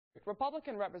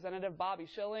Republican Representative Bobby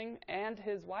Schilling and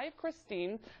his wife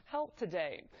Christine helped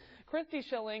today. Christie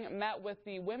Schilling met with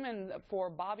the Women for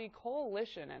Bobby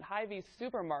Coalition at Hyvee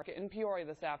Supermarket in Peoria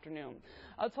this afternoon.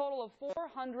 A total of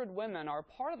 400 women are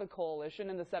part of the coalition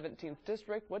in the 17th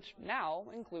district, which now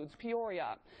includes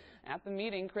Peoria. At the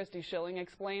meeting, Christie Schilling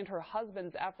explained her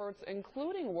husband's efforts,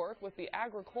 including work with the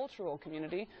agricultural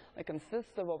community that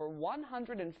consists of over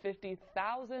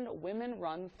 150,000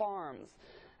 women-run farms.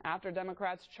 After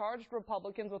Democrats charged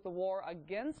Republicans with the war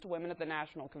against women at the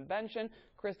National Convention,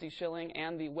 Christie Schilling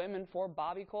and the Women for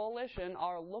Bobby Coalition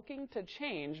are looking to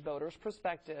change voters'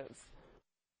 perspectives.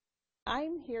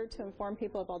 I'm here to inform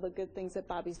people of all the good things that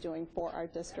Bobby's doing for our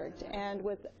district, and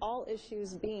with all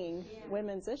issues being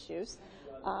women's issues,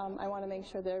 I want to make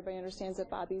sure that everybody understands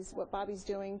that what Bobby's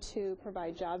doing to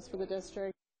provide jobs for the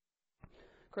district.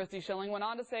 Christie Schilling went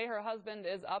on to say her husband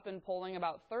is up in polling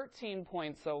about 13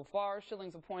 points so far.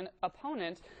 Schilling's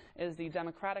opponent is the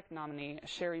Democratic nominee,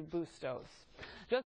 Sherry Bustos.